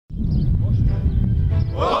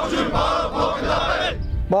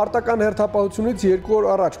Մարտական հերթապահությունից 2 օր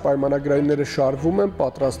առաջ պայմանագրայինները շարվում են,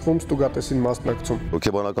 պատրաստվում, ստուգատեսին մասնակցում։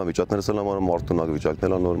 Հոգեբանական վիճակներս էլ համար մարտունակ վիճակն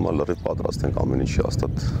էլ նորմալ լրիվ պատրաստ ենք ամեն ինչի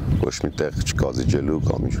հաստատ ոչ մի տեղ չկազիջելու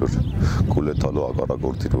կամ ինչ-որ կուլետալու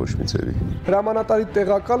հակառակորդի ոչ մի ձևի։ Հրամանատարի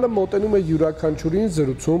տեղակալը մոտենում է յուրաքանչյուրին,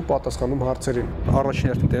 զրուցում, պատասխանում հարցերին։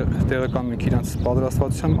 Առաջին հերթին տեղեկանում ենք իրենց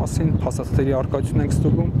պատրաստվածության մասին, փաստաթղթերի առկայությունն ենք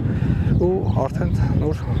ստուգում ու արդեն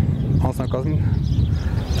նոր անձնակազմին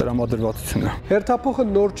տրամադրվածությունը։ Հերթափոխը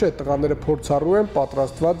նոր չէ, տղաները փորձառու են,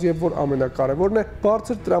 պատրաստված եւ որ ամենակարևորն է,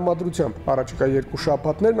 բարձր տրամադրությամբ։ Առաջիկա 2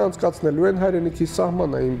 շաբաթներն անցկացնելու են հայրենիքի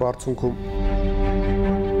սահմանային բարձունքում։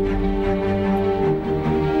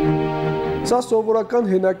 Սա սովորական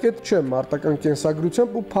հենակետ չէ, մարտական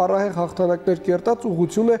կենսագրությամբ ու փառահեղ հաղթանակներ կերտած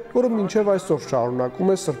ուղղություն է, որը մինչև այսօր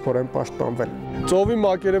շարունակում է սրբորեն պաշտպանվել։ Ծովի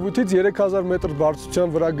մակերևույթից 3000 մետր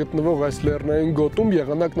բարձրության վրա գտնվող այս լեռնային գոտում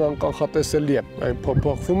եղանակն անկանխատեսելի է, այն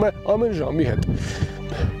փոփոխվում է ամեն ժամի հետ։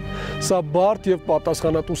 Սա բարդ եւ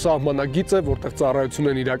պատասխանատու սահմանագիծ է, որտեղ ծառայություն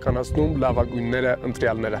են իրականացնում լավագույնները,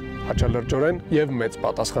 ընտրյալները, հաճալրջորեն եւ մեծ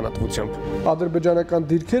պատասխանատվությամբ։ Ադրբեջանական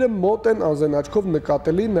դիրքերը մոտ են անզեն աչքով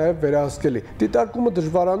նկատելի, նաեւ վերահսկելի։ Դիտարկումը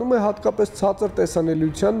դժվարանում է հատկապես ցածր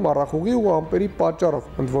տեսանելիության, մառախուղի ու ամպերի պատճառով,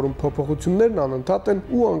 ընդ որում փոփոխություններն անընդհատ են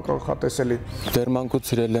ու անկանխատեսելի։ Դեռ մանկուց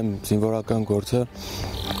սիրել եմ զինվորական գործը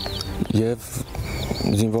եւ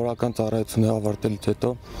զինվորական ծառայությունը ավարտելուց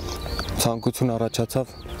հետո ցանկություն առաջացավ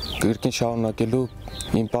կրկին շարունակելու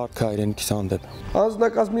իմ պարտքը հայրենիքիս հանդեպ։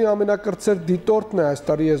 Անձնակազմի ամենակրտսեր դիտորդն է այս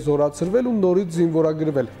տարի է զորացրվել ու նորից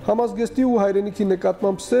զինվորագրվել։ Համազգեստի ու հայրենիքի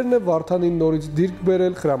նկատմամբ սերն է Վարդանին նորից դիրք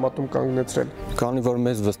բերել, խրամատում կանգնեցրել։ Քանի որ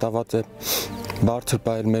մեզ վստահված է բարձր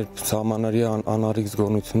պահել մեր սահմանների անառիկ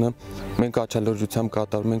զգոնությունը, մենք աչալրջությամբ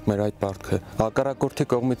կատարում ենք մեր այդ պարտքը։ Հակառակորդի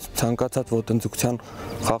կողմից ցանկացած ոտնձգության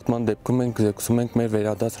խախտման դեպքում մենք զեկուցում ենք մեր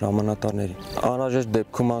վերադաս հրամանատարներին։ Անհրաժեշտ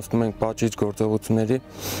դեպքում անցնում ենք պատժիչ գործողությունների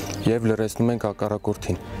եւ լրացնում ենք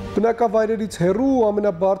հակառակորդին։ Բնակավայրերից հեռու ու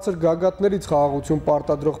ամենաբարձր գագաթներից խաղաղություն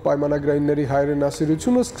պարտադրող պայմանագրայինների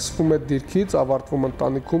հայրենասիրությունը սկսվում է դիրքից, ավարտվում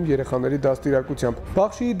ընտանիքում երեխաների դաստիարակությամբ։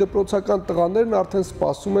 Բախշիի դպրոցական տղաներն արդեն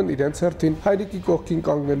սպասում են իրենց հերթին հայրիկի կողքին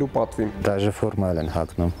կանգնելու պատվին։ Դաժե ֆորմա են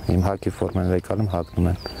հագնում, իմ հակի ֆորման եկալում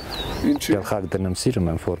հագնում են։ Ինչի՞։ Հակ դնում սիրում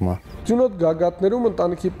եմ ֆորմա։ Ձյունոտ գագաթներում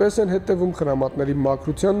ընտանիքի պես են հետևում խրամատների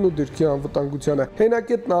մաքրությանն ու դիրքի անվտանգությանը։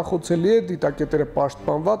 Հենակետն անխոցելի է, դիտակետերը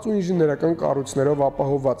պաշտպանված ու ինժեներական կառույցներով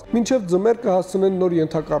ապահովված։ Մինչև ձմեռ կհասցնեն նոր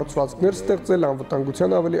ենթակառուցվածքներ ստեղծել,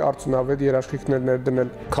 անվտանգության ավելի արդյունավետ երաշխիքներ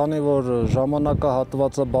ներդնել։ Քանի որ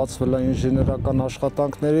ժամանակահատվածը բացվել է ինժեներական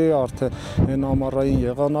աշխատանքների, արդեն հեն ամառային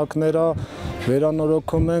եղանակները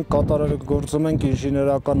վերանորոգում են, կատարելագործում ենք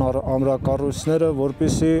ինժեներական ամրակառույցները,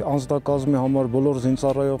 որպեսզի անձնակազմի համար բոլոր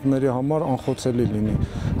զինծառայողների համար անխոցելի լինի,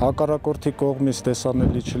 հակառակորդի կողմից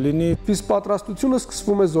տեսանելի չլինի։ Իսկ պատրաստությունը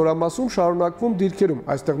սկսվում է Զորամասում, շարունակվում դիրքերում։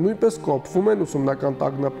 Այստեղ նույնպես կոփվում են ուսումնական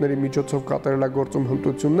տագնապների միջոցով կատարելագործում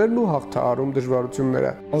հմտություններն ու հաղթահարում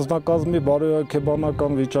դժվարությունները։ Անձնակազմի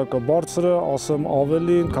բարոյաքեբանական վիճակը բարձր է, ասեմ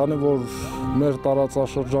ավելին, քանի որ մեր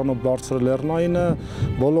տարածաշրջանը բարձր լեռնային է,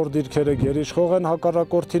 բոլոր դիրքերը գերիշխող են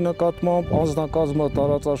հակառակորդի նկատմամբ, անձնակազմը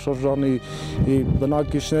տարածաշրջանի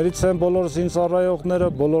բնակիչներից են բոլոր զինծառայողները,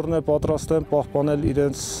 բոլորն է պատրաստ են պահպանել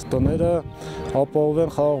իրենց տները,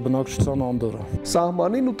 ապահովեն խաղաղ բնակչության անդորը։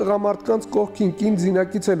 Սահմանին ու տղամարդկանց կողքին կին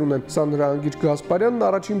զինակից էլ ունեն։ Սա նրա անգիր Գասպարյանն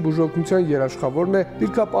առաջին բուժօգնության երաշխավորն է,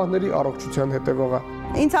 դիրքապահների առողջության հետևողը։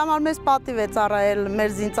 Ինձ համար մեծ պատիվ է ծառայել մեր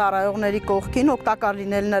զինծառայողների կողքին, օգտակար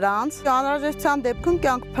լինել նրանց, անհրաժեշտության դեպքում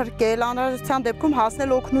կյանք փրկել, անհրաժեշտության դեպքում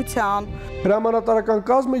հասնել օգնության։ Հրամանատարական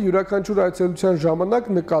կազմը յուրաքանչյուր այցելության ժամանակ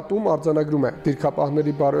նկատում արձանագրում է։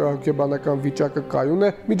 Դիրքապահների բարոյահոգեբանական վիճակը կայուն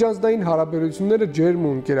է, միջանձնային հարաբերությունները ջերմ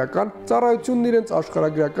ու ընկերական, ծառայությունն իրենց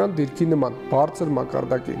աշխարհագրական դիրքի նման, բարձր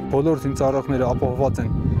մակարդակի։ Բոլոր զինծառայողները ապահովված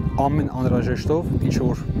են ամեն անհրաժեշտով, ինչ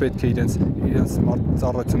որ պետք է իրենց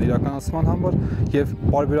ծառայություն իրականացման համար եւ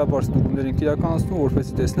բարբերաբար ստուգումներ ենք իրականացնում,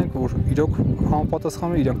 որպեսզի տեսնենք, որ իրոք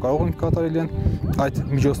համապատասխանում են, իրենք կարող են կատարել են այդ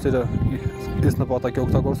միջոցները այս նպատակի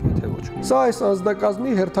օգտագործում թե ոչ։ Սա այս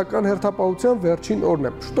անձնակազմի հերթական հերթապահության վերջին օրն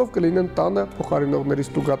է։ Շուտով կլինեն տանը, փոխարինողների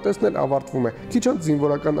ստուգատեսն էլ ավարտվում է։ Քիչ անց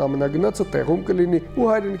զինվորական ամենագնացը տեղում կլինի ու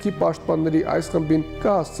հայրենիքի պաշտպանների այս խմբին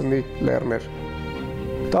կհասցնի լեռներ։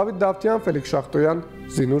 Դավիթ Դավթյան, Ֆելիքս Շախտոյան,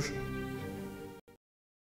 Զինուշ